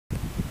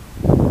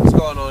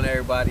going on,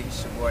 everybody?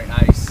 It's your boy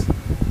Ice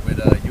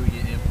with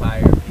Union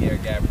Empire Pierre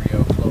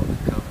Gabriel Clothing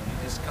Company.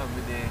 Just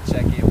coming in,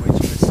 check in with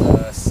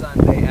you. It's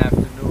Sunday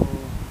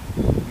afternoon.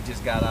 We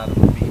just got out of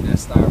a meeting at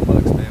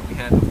Starbucks, man. We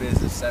handle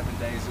business 7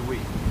 days a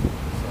week.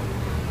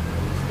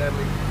 So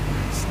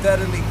we're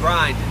steadily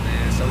grinding,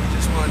 man. So we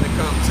just wanted to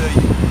come to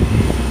you,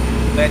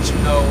 let you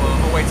know.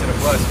 On my way to the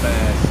bus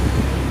pass.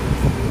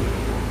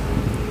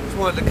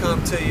 Wanted to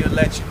come to you and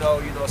let you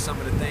know, some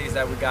of the things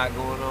that we got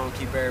going on,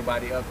 keep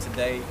everybody up to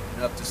date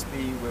and up to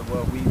speed with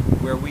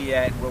where we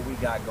at and what we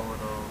got going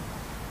on.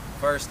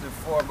 First and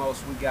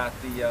foremost, we got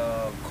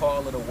the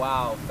Call of the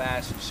Wild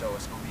fashion show.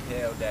 It's going to be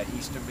held at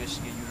Eastern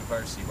Michigan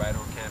University, right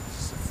on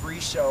campus. It's a free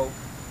show.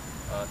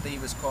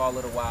 Theme is Call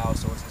of the Wild,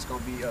 so it's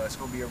going to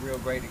be a real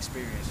great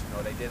experience.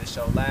 They did a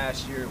show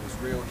last year. It was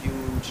real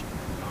huge,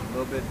 a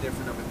little bit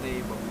different of a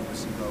theme, but we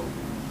was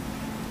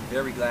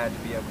very glad to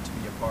be able to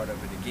be a part of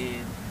it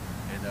again.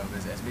 And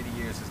as many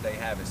years as they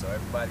have it. So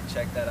everybody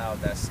check that out.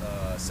 That's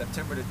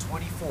September the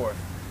 24th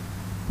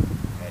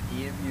at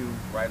E.M.U.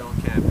 right on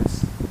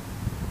campus.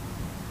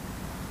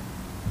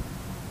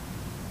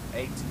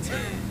 8 to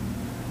 10.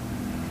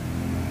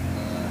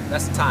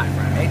 That's the time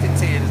frame. 8 to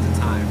 10 is the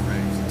time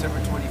frame. September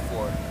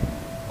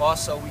 24th.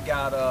 Also, we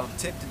got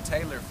Tipton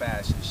Taylor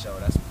Fashion Show.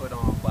 That's put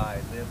on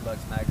by Live Lux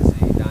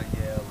Magazine,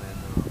 Danielle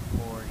and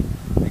Corey.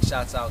 Big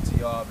shouts out to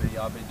y'all, man.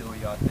 Y'all been doing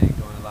y'all thing,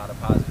 doing a lot of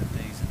positive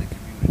things in the community.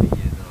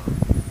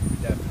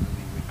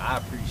 I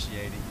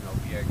appreciate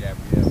it, Pierre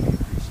Gabriel, we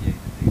appreciate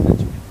the things that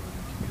you've been doing in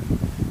the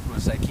community. I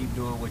want to say keep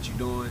doing what you're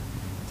doing,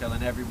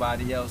 telling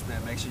everybody else,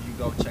 man, make sure you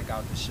go check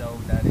out the show.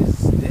 That is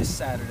this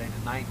Saturday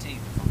the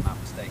 19th, if I'm not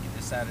mistaken.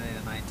 This Saturday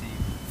the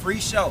 19th. Free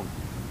show,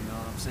 you know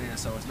what I'm saying?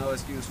 So it's no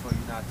excuse for you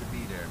not to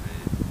be there,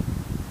 man.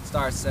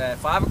 Starts at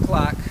 5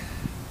 o'clock.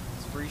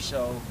 It's a free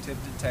show,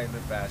 Tipton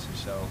Taylor Fashion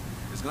Show.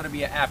 There's going to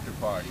be an after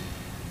party.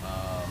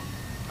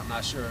 I'm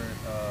not sure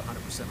 100%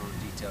 on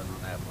the details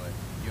on that, but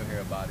you'll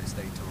hear about it.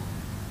 Stay tuned.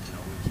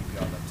 We'll keep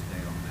y'all up to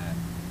date on that.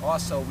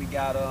 Also, we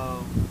got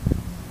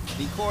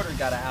B Quarter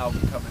got an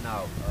album coming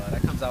out.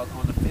 That comes out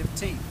on the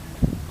 15th.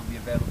 It's gonna be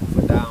available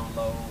for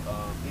download.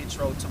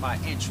 Intro to my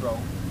intro.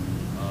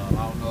 I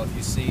don't know if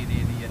you've seen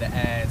any of the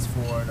ads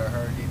for it or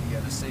heard any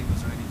of the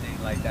singles or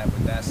anything like that,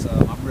 but that's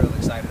I'm real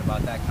excited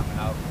about that coming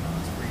out.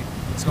 It's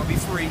free. It's gonna be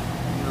free.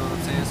 You know what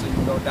I'm saying? So you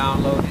can go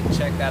download it,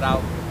 check that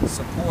out,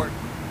 support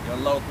your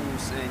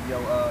locals and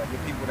your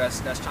people that's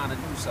trying to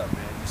do something,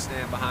 man. You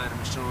stand behind them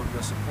and show them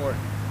your support.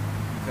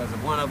 Because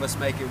if one of us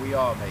make it, we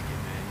all make it,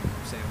 man. You know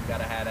what I'm saying? We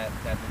gotta have that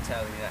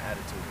mentality, that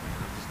attitude,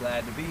 man. I'm just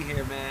glad to be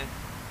here, man.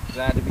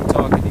 Glad to be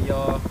talking to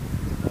y'all.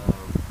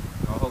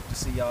 I hope to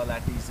see y'all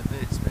at these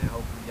events, man.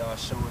 Hopefully y'all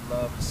showing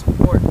love and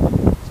support.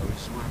 So we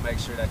just want to make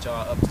sure that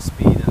y'all up to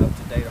speed and up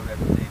to date on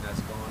everything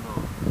that's going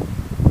on.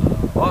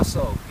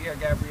 Also,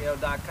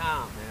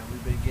 PierreGabriel.com, man.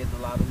 We've been getting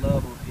a lot of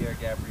love on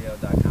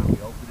PierreGabriel.com. We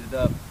opened it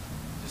up,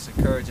 just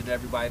encouraging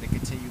everybody to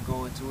continue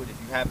going to it.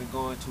 If you haven't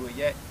gone to it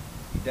yet,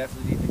 you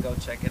definitely need to go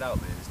check it out,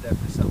 man. It's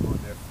definitely something on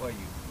there for you.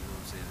 You know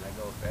what I'm saying? That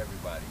goes for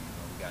everybody.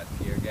 We got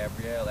Pierre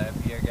Gabriel and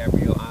Pierre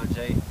Gabriel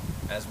Anjay,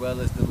 as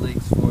well as the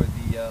links for the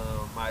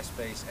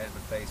MySpace and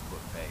the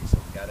Facebook page. So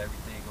we got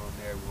everything on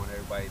there. We want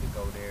everybody to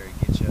go there and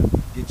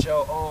get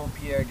your own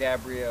Pierre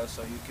Gabriel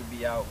so you can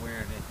be out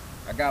wearing it.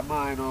 I got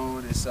mine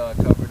on. It's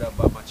covered up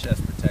by my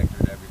chest protector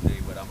and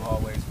everything, but I'm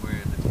always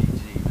wearing the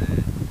PG,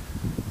 man.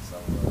 So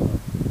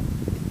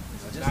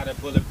it's not a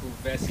bulletproof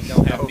vest. You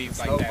don't have beef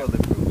like that.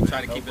 We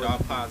try to keep it all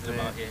positive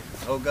out here.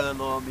 No gun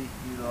on me,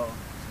 no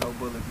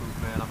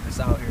bulletproof, man. I'm just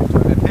out here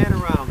enjoying it. Pan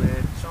around,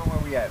 man. Show them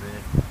where we at,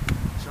 man.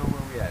 Show them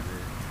where we at,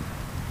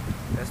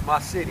 man. That's my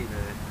city,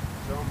 man.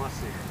 Show them my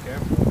city.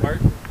 Careful,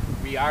 Burton.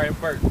 We are in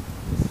Burton.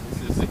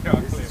 This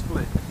is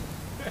Flint.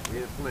 We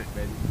in Flint,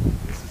 baby.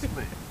 This is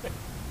Flint.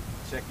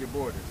 Check your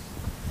borders.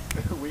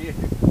 we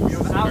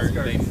on the outskirts.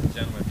 Ladies and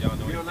gentlemen, if y'all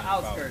know we on the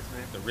outskirts,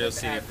 man. The real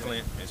city of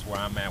Flint is where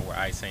I'm at, where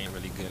Ice ain't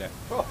really good at.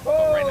 But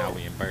right now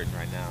we in Burton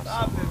right now.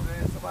 Stop it,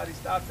 man. Somebody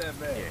stop that,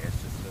 man. Yeah,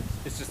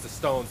 it's just a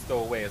stone's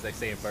throw away, as they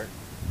say in Burton.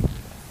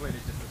 Flint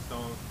is just a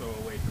stone's throw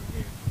away from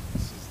here.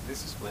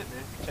 This is Flint,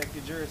 man. Check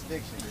your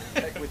jurisdiction,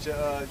 man. Check with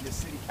your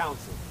city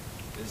council.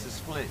 This is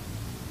Flint.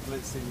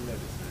 Flint city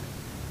limits, man.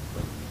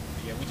 But,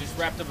 yeah, we just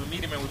wrapped up a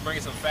meeting, man. We're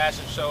bringing some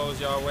fashion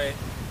shows y'all way.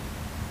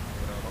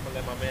 I'm gonna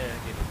let my man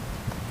get it.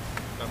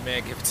 My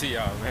man give it to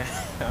y'all, man.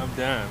 I'm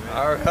done, man.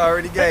 I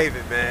already gave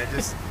it, man.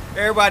 Just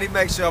everybody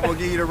make sure I'm gonna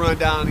give you the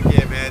rundown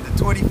again, man. The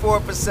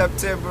 24th of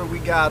September, we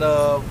got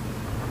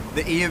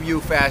the E.M.U.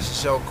 fashion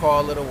show,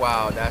 Call of the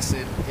Wild. That's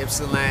in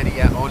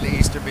Ypsilanti on the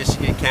Eastern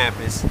Michigan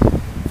campus.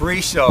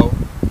 Free show.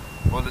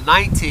 On the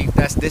 19th,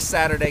 that's this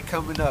Saturday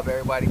coming up.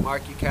 Everybody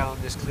mark your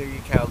calendars, clear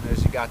your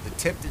calendars. You got the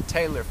Tipton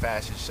Taylor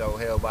fashion show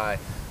held by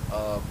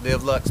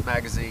Live Lux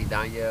Magazine,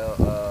 Danielle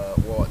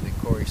Walton and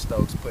Corey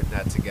Stokes putting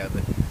that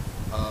together.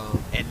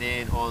 And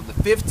then on the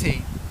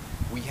 15th,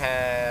 we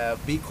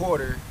have B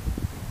Quarter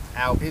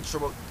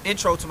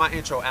intro to my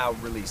intro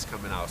album release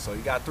coming out. So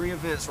you got 3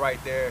 events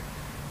right there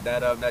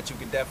that you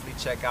can definitely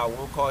check out.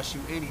 Won't cost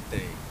you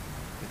anything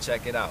to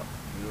check it out.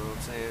 You know what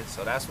I'm saying?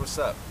 So that's what's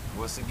up.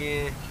 Once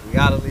again, we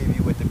gotta leave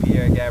you with the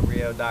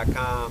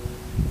PierreGabriel.com.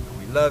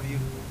 We love you.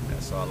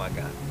 That's all I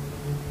got.